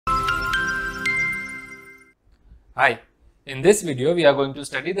Hi, in this video we are going to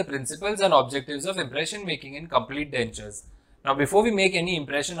study the principles and objectives of impression making in complete dentures. Now before we make any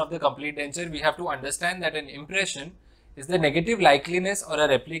impression of the complete denture, we have to understand that an impression is the negative likeliness or a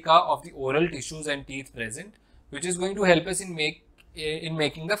replica of the oral tissues and teeth present, which is going to help us in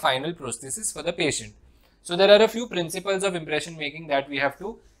making the final prosthesis for the patient. So there are a few principles of impression making that we have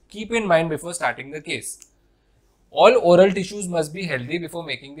to keep in mind before starting the case. All oral tissues must be healthy before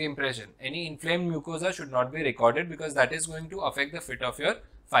making the impression. Any inflamed mucosa should not be recorded because that is going to affect the fit of your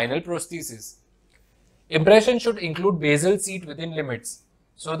final prosthesis. Impression should include basal seat within limits.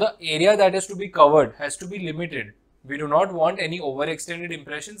 So the area that is to be covered has to be limited. We do not want any overextended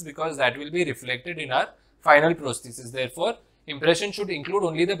impressions because that will be reflected in our final prosthesis. Therefore, impression should include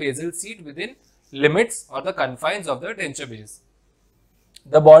only the basal seat within limits or the confines of the denture base.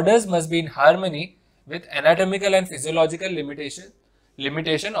 The borders must be in harmony with anatomical and physiological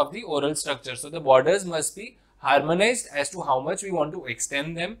limitation of the oral structure. So the borders must be harmonized as to how much we want to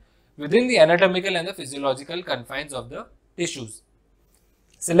extend them within the anatomical and the physiological confines of the tissues.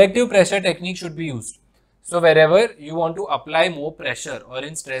 Selective pressure technique should be used. So wherever you want to apply more pressure or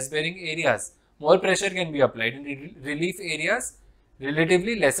in stress bearing areas, more pressure can be applied. In relief areas,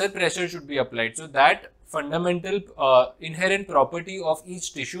 relatively lesser pressure should be applied. So that fundamental inherent property of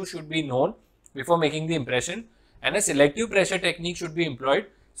each tissue should be known before making the impression, and a selective pressure technique should be employed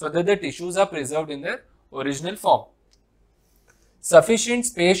so that the tissues are preserved in their original form. Sufficient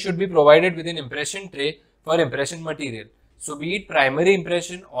space should be provided within impression tray for impression material. So be it primary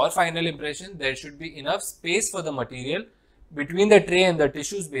impression or final impression, there should be enough space for the material between the tray and the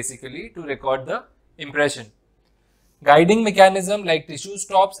tissues basically to record the impression. Guiding mechanism like tissue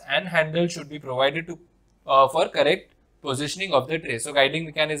stops and handle should be provided to for correct positioning of the tray. So guiding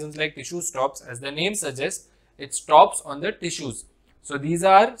mechanisms like tissue stops, as the name suggests, it stops on the tissues. So these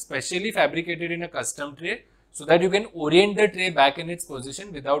are specially fabricated in a custom tray so that you can orient the tray back in its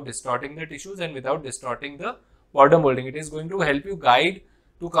position without distorting the tissues and without distorting the border molding. It is going to help you guide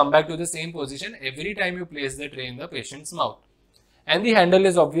to come back to the same position every time you place the tray in the patient's mouth. And the handle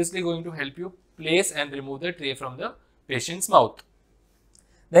is obviously going to help you place and remove the tray from the patient's mouth.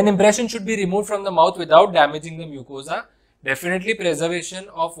 Then impression should be removed from the mouth without damaging the mucosa. Definitely preservation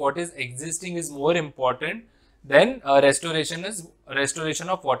of what is existing is more important than restoration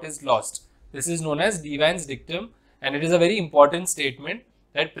of what is lost. This is known as Devan's dictum, and it is a very important statement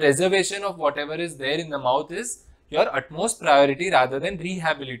that preservation of whatever is there in the mouth is your utmost priority rather than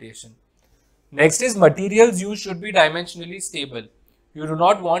rehabilitation. Next is materials used should be dimensionally stable. You do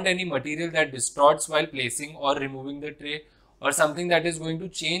not want any material that distorts while placing or removing the tray, or something that is going to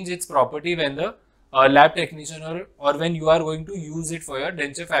change its property when the lab technician or when you are going to use it for your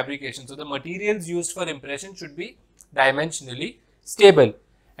denture fabrication. So the materials used for impression should be dimensionally stable.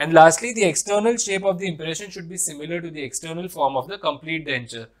 And lastly, the external shape of the impression should be similar to the external form of the complete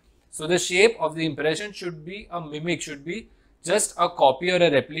denture. So the shape of the impression should be a mimic, should be just a copy or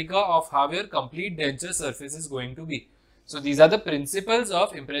a replica of how your complete denture surface is going to be. So these are the principles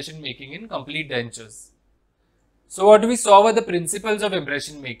of impression making in complete dentures. So what we saw were the principles of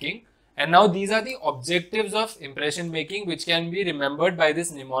impression making, and now these are the objectives of impression making, which can be remembered by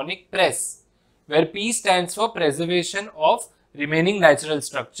this mnemonic PRESS, where P stands for preservation of remaining natural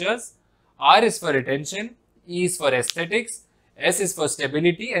structures, R is for retention, E is for aesthetics, S is for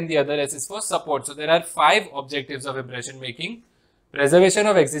stability, and the other S is for support. So there are 5 objectives of impression making: preservation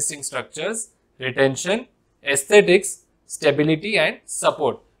of existing structures, retention, aesthetics, stability, and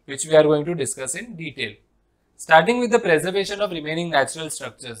support, which we are going to discuss in detail. Starting with the preservation of remaining natural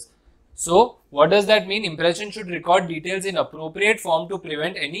structures. So what does that mean? Impression should record details in appropriate form to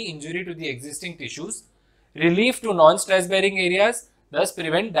prevent any injury to the existing tissues. Relief to non-stress bearing areas, thus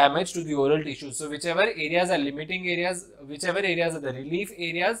prevent damage to the oral tissues. So whichever areas are limiting areas, whichever areas are the relief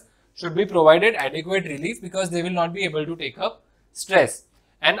areas, should be provided adequate relief because they will not be able to take up stress.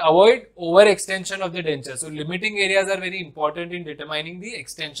 And avoid overextension of the denture. So limiting areas are very important in determining the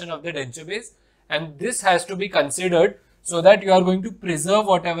extension of the denture base, and this has to be considered so that you are going to preserve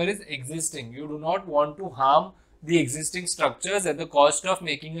whatever is existing. You do not want to harm the existing structures at the cost of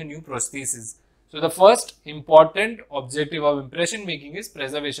making a new prosthesis. So the first important objective of impression making is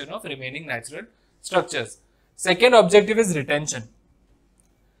preservation of remaining natural structures. Second objective is retention.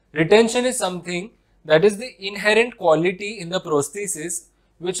 Retention is something that is the inherent quality in the prosthesis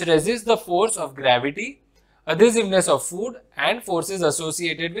which resists the force of gravity, adhesiveness of food, and forces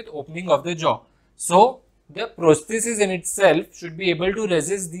associated with opening of the jaw. So the prosthesis in itself should be able to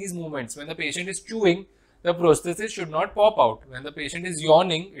resist these movements. When the patient is chewing, the prosthesis should not pop out. When the patient is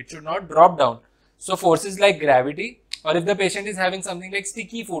yawning, it should not drop down. So forces like gravity, or if the patient is having something like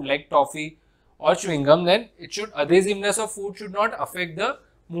sticky food like toffee or chewing gum, then adhesiveness of food should not affect the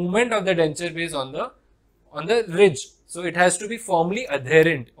movement of the denture base on the ridge. So it has to be firmly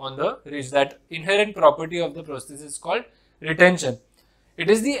adherent on the ridge. That inherent property of the prosthesis is called retention. It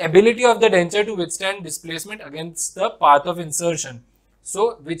is the ability of the denture to withstand displacement against the path of insertion.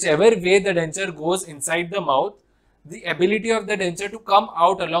 So whichever way the denture goes inside the mouth, the ability of the denture to come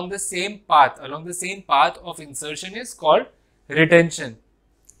out along the same path of insertion is called retention.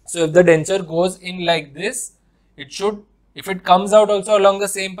 So if the denture goes in like this, if it comes out also along the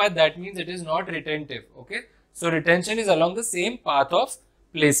same path, that means it is not retentive. Okay. So retention is along the same path of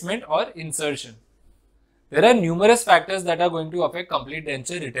placement or insertion. There are numerous factors that are going to affect complete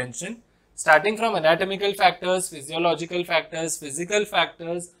denture retention, starting from anatomical factors, physiological factors, physical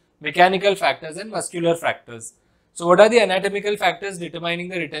factors, mechanical factors and muscular factors. So what are the anatomical factors determining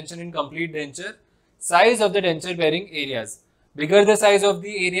the retention in complete denture? Size of the denture bearing areas. Bigger the size of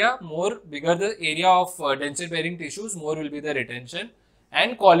the area, bigger the area of denture bearing tissues, more will be the retention,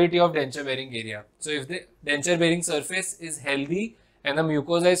 and quality of denture bearing area. So if the denture bearing surface is healthy and the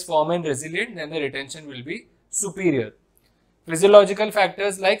mucosa is firm and resilient, then the retention will be superior. Physiological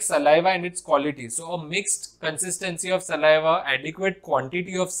factors like saliva and its quality. So a mixed consistency of saliva, adequate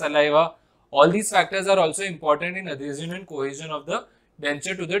quantity of saliva, all these factors are also important in adhesion and cohesion of the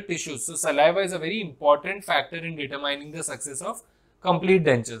denture to the tissues. So saliva is a very important factor in determining the success of complete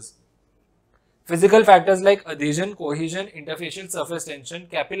dentures. Physical factors like adhesion, cohesion, interfacial surface tension,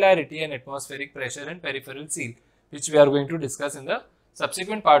 capillarity and atmospheric pressure and peripheral seal, which we are going to discuss in the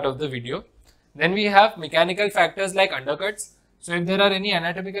subsequent part of the video. Then we have mechanical factors like undercuts. So if there are any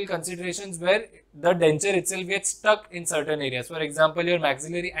anatomical considerations where the denture itself gets stuck in certain areas, for example your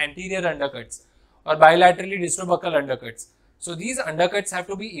maxillary anterior undercuts or bilaterally distrobuccal undercuts. So these undercuts have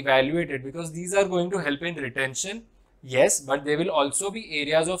to be evaluated because these are going to help in retention, yes, but they will also be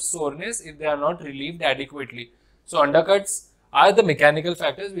areas of soreness if they are not relieved adequately. So undercuts are the mechanical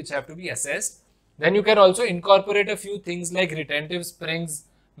factors which have to be assessed. Then you can also incorporate a few things like retentive springs,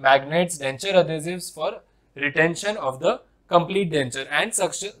 magnets, denture adhesives for retention of the complete denture, and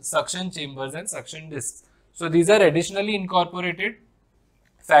suction chambers and suction discs. So these are additionally incorporated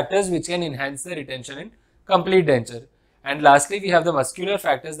factors which can enhance the retention in complete denture. And lastly, we have the muscular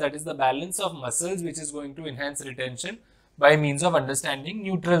factors, that is the balance of muscles, which is going to enhance retention by means of understanding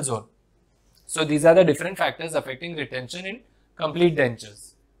neutral zone. So these are the different factors affecting retention in complete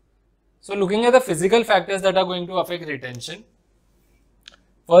dentures. So looking at the physical factors that are going to affect retention,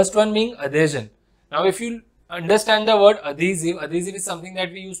 first one being adhesion. Now if you understand the word adhesive, adhesive is something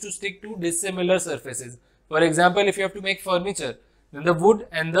that we use to stick to dissimilar surfaces. For example, if you have to make furniture, then the wood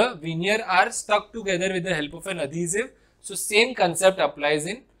and the veneer are stuck together with the help of an adhesive. So same concept applies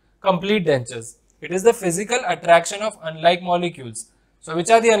in complete dentures. It is the physical attraction of unlike molecules. So which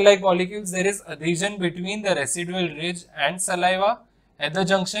are the unlike molecules? There is adhesion between the residual ridge and saliva at the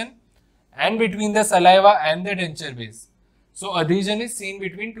junction and between the saliva and the denture base. So adhesion is seen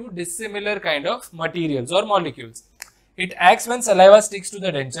between two dissimilar kind of materials or molecules. It acts when saliva sticks to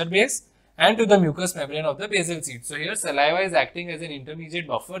the denture base and to the mucous membrane of the basal sheath. So here saliva is acting as an intermediate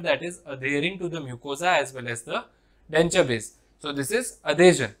buffer that is adhering to the mucosa as well as the denture base. So this is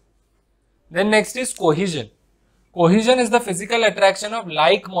adhesion. Then next is cohesion. Cohesion is the physical attraction of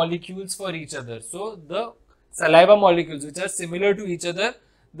like molecules for each other. So the saliva molecules which are similar to each other,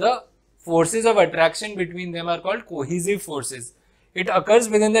 the forces of attraction between them are called cohesive forces. It occurs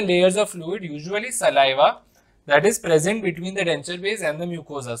within the layers of fluid, usually saliva, that is present between the denture base and the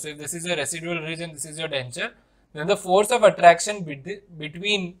mucosa. So if this is your residual ridge and this is your denture, then the force of attraction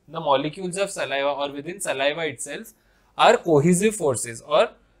between the molecules of saliva or within saliva itself are cohesive forces or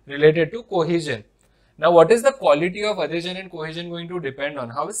related to cohesion. Now what is the quality of adhesion and cohesion going to depend on?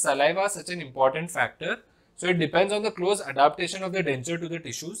 How is saliva such an important factor? So it depends on the close adaptation of the denture to the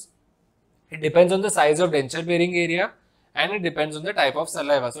tissues. It depends on the size of denture bearing area and it depends on the type of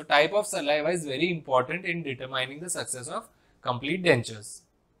saliva. So type of saliva is very important in determining the success of complete dentures.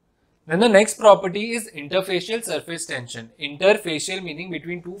 Then the next property is interfacial surface tension. Interfacial meaning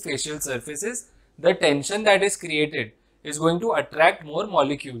between two facial surfaces. The tension that is created is going to attract more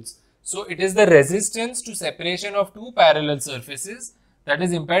molecules. So it is the resistance to separation of two parallel surfaces that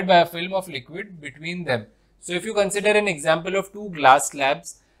is impaired by a film of liquid between them. So if you consider an example of two glass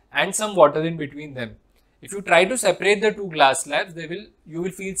slabs and some water in between them, if you try to separate the two glass slabs, you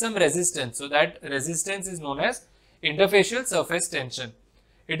will feel some resistance. So that resistance is known as interfacial surface tension.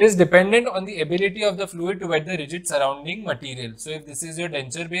 It is dependent on the ability of the fluid to wet the rigid surrounding material. So if this is your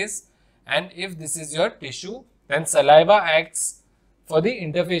denture base and if this is your tissue, then saliva acts for the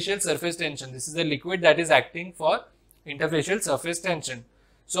interfacial surface tension. This is the liquid that is acting for interfacial surface tension.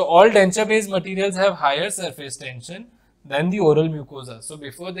 So all denture based materials have higher surface tension than the oral mucosa. So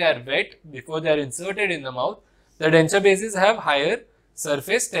before they are wet, before they are inserted in the mouth, the denture bases have higher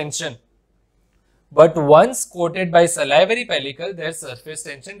surface tension. But once coated by salivary pellicle, their surface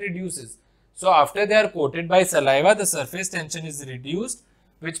tension reduces. So after they are coated by saliva, the surface tension is reduced,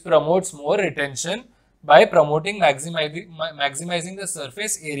 which promotes more retention by promoting maximizing the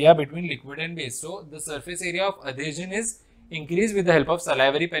surface area between liquid and base. So the surface area of adhesion is increased with the help of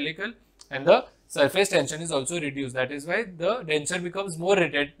salivary pellicle, and the surface tension is also reduced. That is why the denture becomes more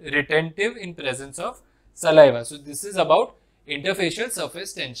retentive in presence of saliva. So this is about interfacial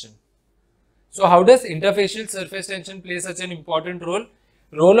surface tension. So how does interfacial surface tension play such an important role?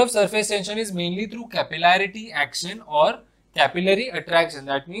 Role of surface tension is mainly through capillarity action or capillary attraction.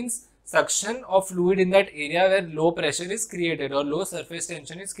 That means suction of fluid in that area where low pressure is created or low surface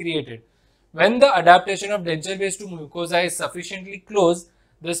tension is created. When the adaptation of denture base to mucosa is sufficiently close,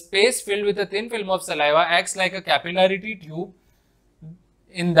 the space filled with a thin film of saliva acts like a capillarity tube.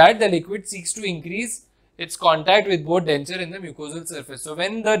 In that, the liquid seeks to increase its contact with both denture and the mucosal surface. So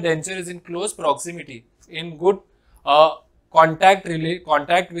when the denture is in close proximity, in good contact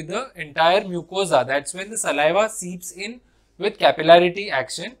with the entire mucosa, that's when the saliva seeps in with capillarity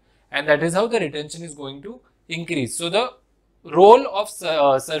action, and that is how the retention is going to increase. So the role of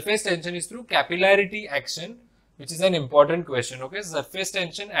surface tension is through capillarity action, which is an important question. Okay, surface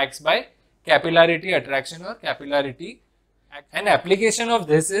tension acts by capillarity attraction or capillarity. An application of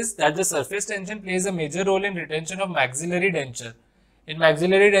this is that the surface tension plays a major role in retention of maxillary denture. In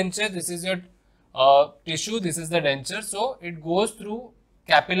maxillary denture, this is your tissue, this is the denture. So it goes through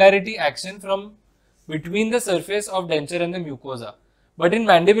capillarity action from between the surface of denture and the mucosa. But in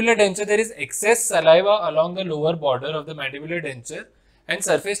mandibular denture, there is excess saliva along the lower border of the mandibular denture, and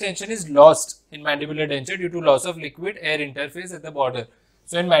surface tension is lost in mandibular denture due to loss of liquid air interface at the border.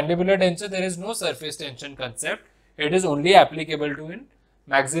 So in mandibular denture, there is no surface tension concept. It is only applicable to in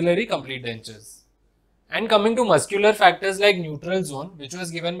maxillary complete dentures. And coming to muscular factors like neutral zone, which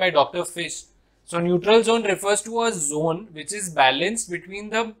was given by Dr. Fish. So neutral zone refers to a zone which is balanced between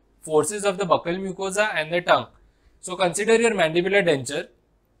the forces of the buccal mucosa and the tongue. So consider your mandibular denture.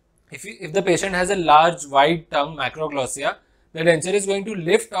 If the patient has a large wide tongue, macroglossia, the denture is going to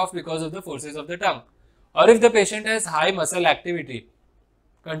lift off because of the forces of the tongue. Or if the patient has high muscle activity,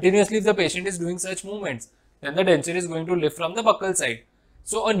 continuously if the patient is doing such movements, then the denture is going to lift from the buccal side.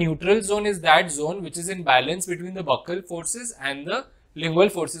 So a neutral zone is that zone which is in balance between the buccal forces and the lingual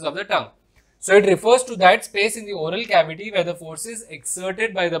forces of the tongue. So it refers to that space in the oral cavity where the forces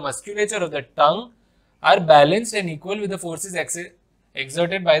exerted by the musculature of the tongue are balanced and equal with the forces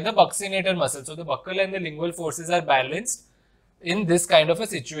exerted by the buccinator muscle. So the buccal and the lingual forces are balanced in this kind of a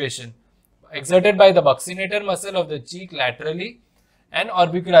situation, exerted by the buccinator muscle of the cheek laterally and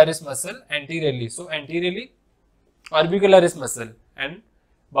orbicularis muscle anteriorly. So anteriorly orbicularis muscle and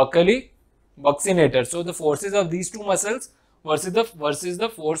buccally buccinator. So the forces of these two muscles versus the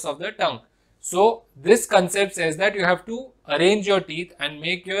force of the tongue. So this concept says that you have to arrange your teeth and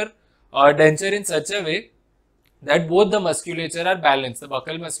make your denture in such a way that both the musculature are balanced, the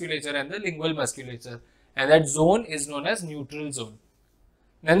buccal musculature and the lingual musculature, and that zone is known as neutral zone.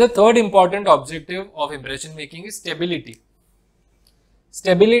 Then the third important objective of impression making is stability.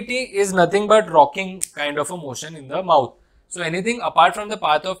 Stability is nothing but rocking kind of a motion in the mouth. So anything apart from the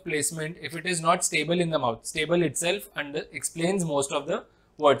path of placement, if it is not stable in the mouth, stable itself explains most of the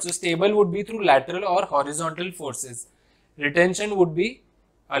words. So stable would be through lateral or horizontal forces. Retention would be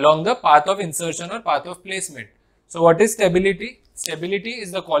along the path of insertion or path of placement. So what is stability? Stability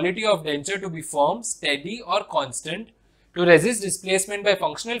is the quality of denture to be firm, steady or constant, to resist displacement by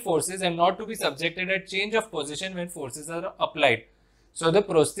functional forces and not to be subjected at change of position when forces are applied. So the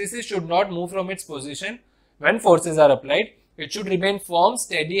prosthesis should not move from its position when forces are applied. It should remain firm,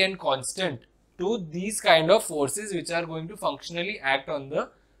 steady and constant to these kind of forces which are going to functionally act on the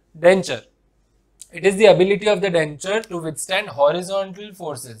denture. It is the ability of the denture to withstand horizontal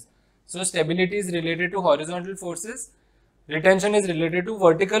forces. So stability is related to horizontal forces. Retention is related to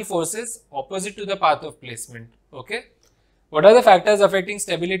vertical forces opposite to the path of placement. Okay. What are the factors affecting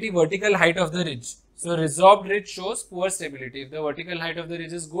stability? Vertical height of the ridge. So resorbed ridge shows poor stability. If the vertical height of the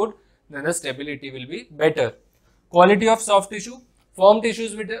ridge is good, then the stability will be better. Quality of soft tissue. Firm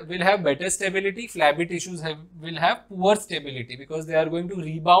tissues will have better stability. Flabby tissues will have poor stability because they are going to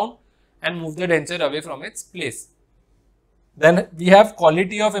rebound and move the denture away from its place. Then we have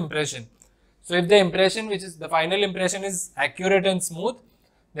quality of impression. So if the impression, which is the final impression, is accurate and smooth,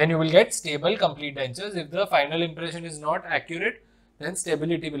 then you will get stable complete dentures. If the final impression is not accurate, then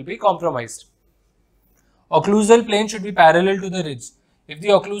stability will be compromised. Occlusal plane should be parallel to the ridge. If the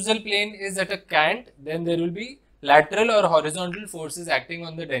occlusal plane is at a cant, then there will be lateral or horizontal forces acting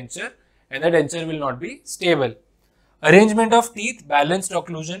on the denture and the denture will not be stable. Arrangement of teeth, balanced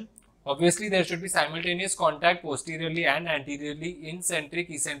occlusion. Obviously, there should be simultaneous contact posteriorly and anteriorly in centric,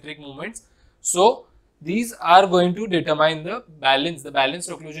 eccentric movements. So, these are going to determine the balance. The balanced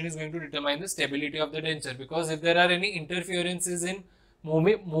occlusion is going to determine the stability of the denture, because if there are any interferences in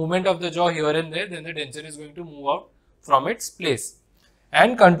movement of the jaw here and there, then the denture is going to move out from its place.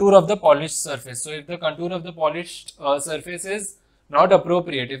 And contour of the polished surface. So, if the contour of the polished surface is not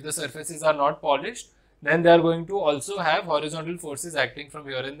appropriate, if the surfaces are not polished, then they are going to also have horizontal forces acting from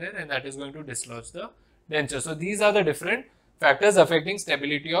here and there, and that is going to dislodge the denture. So, these are the different factors affecting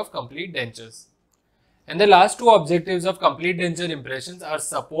stability of complete dentures. And the last two objectives of complete denture impressions are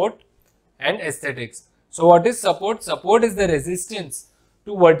support and aesthetics. So, what is support? Support is the resistance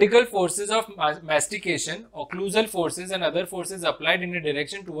to vertical forces of mastication, occlusal forces and other forces applied in a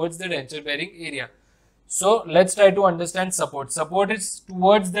direction towards the denture bearing area. So, let's try to understand support. Support is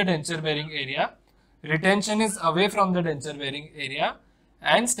towards the denture bearing area. Retention is away from the denture bearing area,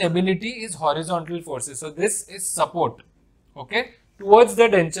 and stability is horizontal forces. So, this is support, okay, towards the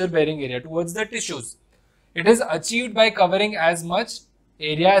denture bearing area, towards the tissues. It is achieved by covering as much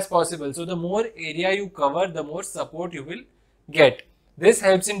area as possible. So, the more area you cover, the more support you will get. This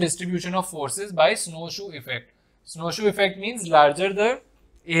helps in distribution of forces by snowshoe effect. Snowshoe effect means larger the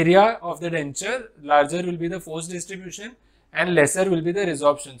area of the denture, larger will be the force distribution and lesser will be the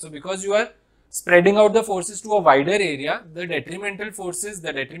resorption. So, because you are spreading out the forces to a wider area, the detrimental forces,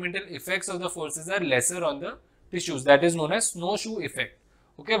 the detrimental effects of the forces are lesser on the tissues. That is known as snowshoe effect.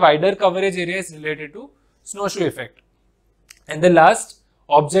 Okay, wider coverage area is related to snowshoe effect. And the last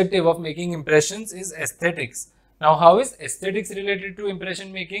objective of making impressions is aesthetics. Now, how is aesthetics related to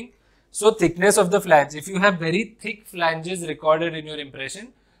impression making? So, thickness of the flange. If you have very thick flanges recorded in your impression,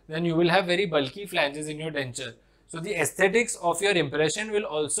 then you will have very bulky flanges in your denture. So, the aesthetics of your impression will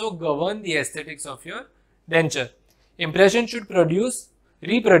also govern the aesthetics of your denture. Impression should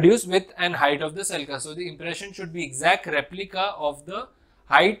reproduce width and height of the sulcus. So, the impression should be exact replica of the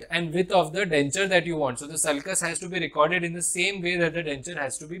height and width of the denture that you want. So, the sulcus has to be recorded in the same way that the denture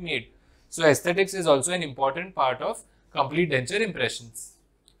has to be made. So, aesthetics is also an important part of complete denture impressions.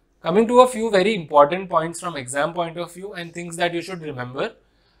 Coming to a few very important points from exam point of view and things that you should remember.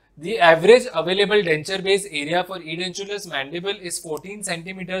 The average available denture base area for edentulous mandible is 14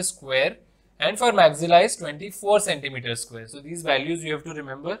 cm square and for maxilla is 24 cm square. So, these values you have to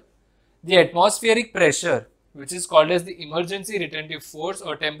remember. The atmospheric pressure, which is called as the emergency retentive force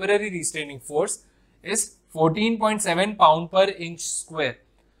or temporary restraining force, is 14.7 pound per inch square.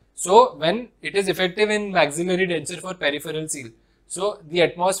 So, when it is effective in maxillary denture for peripheral seal. So, the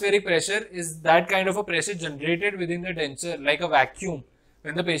atmospheric pressure is that kind of a pressure generated within the denture like a vacuum.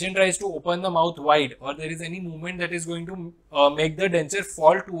 When the patient tries to open the mouth wide or there is any movement that is going to make the denture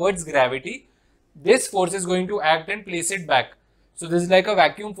fall towards gravity, this force is going to act and place it back. So, this is like a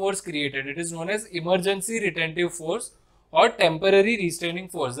vacuum force created. It is known as emergency retentive force or temporary restraining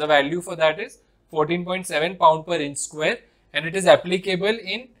force. The value for that is 14.7 pound per inch square and it is applicable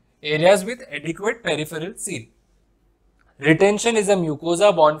in areas with adequate peripheral seal. Retention is a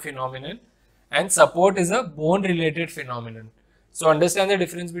mucosa borne phenomenon and support is a bone related phenomenon. So, understand the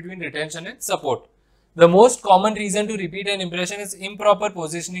difference between retention and support. The most common reason to repeat an impression is improper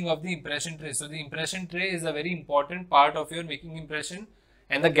positioning of the impression tray. So, the impression tray is a very important part of your making impression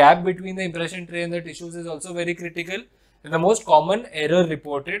and the gap between the impression tray and the tissues is also very critical. And the most common error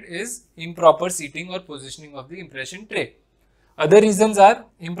reported is improper seating or positioning of the impression tray. Other reasons are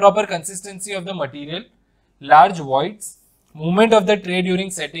improper consistency of the material, large voids, movement of the tray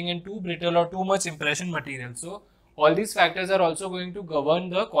during setting and too brittle or too much impression material. So, all these factors are also going to govern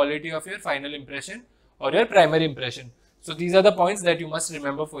the quality of your final impression or your primary impression. So, these are the points that you must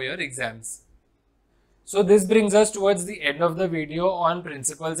remember for your exams. So, this brings us towards the end of the video on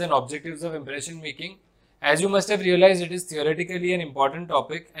principles and objectives of impression making. As you must have realized, it is theoretically an important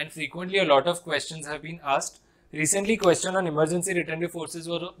topic and frequently a lot of questions have been asked. Recently, question on emergency retentive forces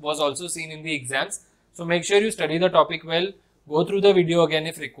was also seen in the exams. So, make sure you study the topic well, go through the video again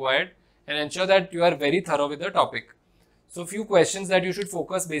if required and ensure that you are very thorough with the topic. So, few questions that you should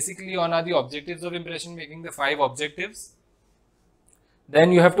focus basically on are the objectives of impression making, the 5 objectives.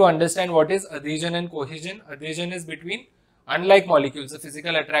 Then you have to understand what is adhesion and cohesion. Adhesion is between unlike molecules. The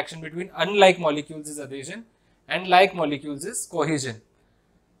physical attraction between unlike molecules is adhesion and like molecules is cohesion.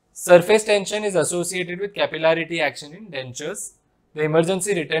 Surface tension is associated with capillarity action in dentures. The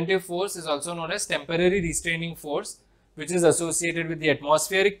emergency retentive force is also known as temporary restraining force, which is associated with the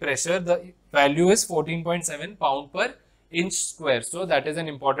atmospheric pressure. The value is 14.7 pound per inch square. So that is an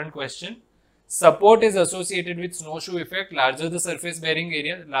important question. Support is associated with snowshoe effect. Larger the surface bearing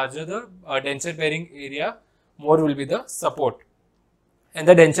area, larger the denture bearing area, more will be the support. And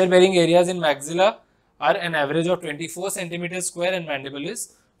the denture bearing areas in maxilla are an average of 24 centimeters square and mandible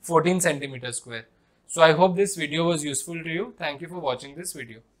is 14 centimeters square. So I hope this video was useful to you. Thank you for watching this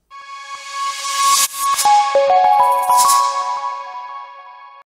video.